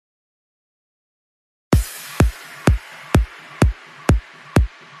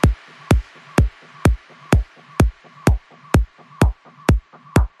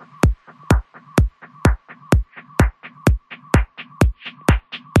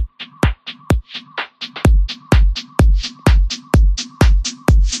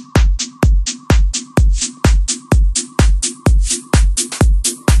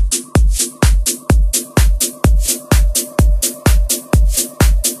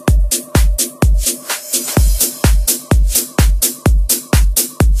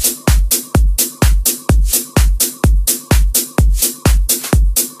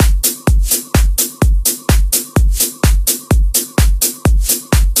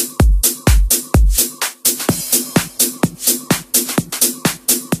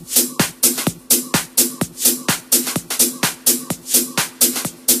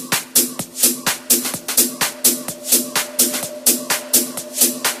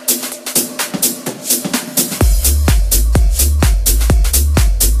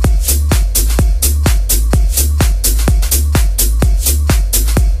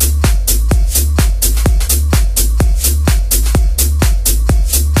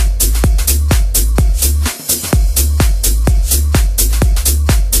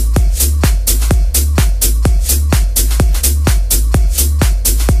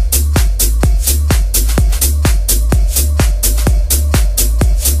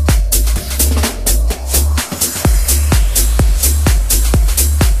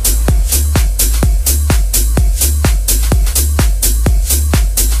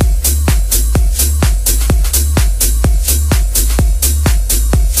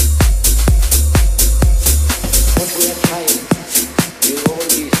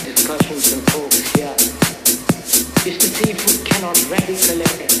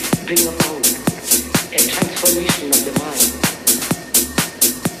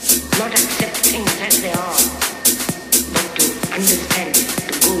Not accept things as they are, but to understand it,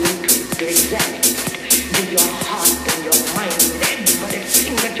 to go into it, to examine it. Give your heart and your mind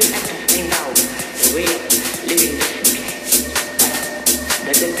everything that you have to find out the way of living differently.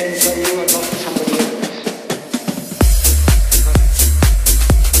 That depends on you and not somebody else.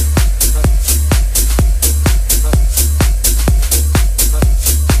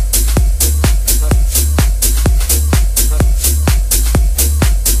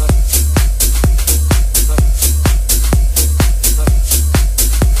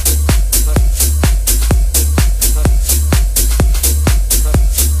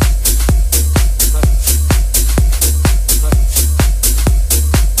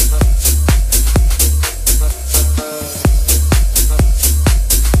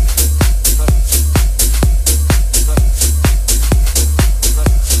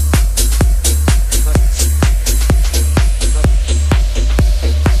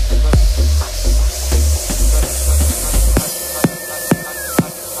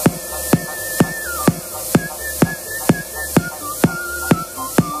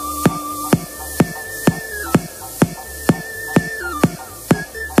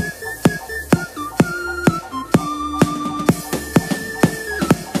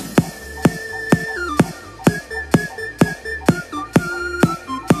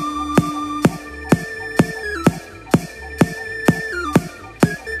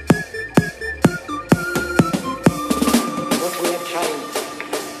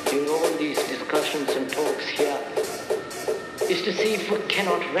 Is to see if we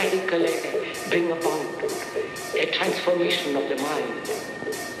cannot radically bring about a transformation of the mind.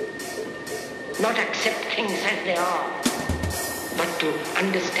 Not accept things as they are, but to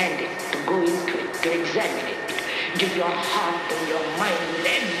understand it, to go into it, to examine it. Give your heart and your mind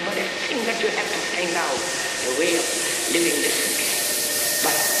everything that you have to find out a way of living differently.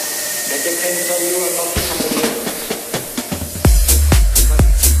 But that depends on you and not somebody else.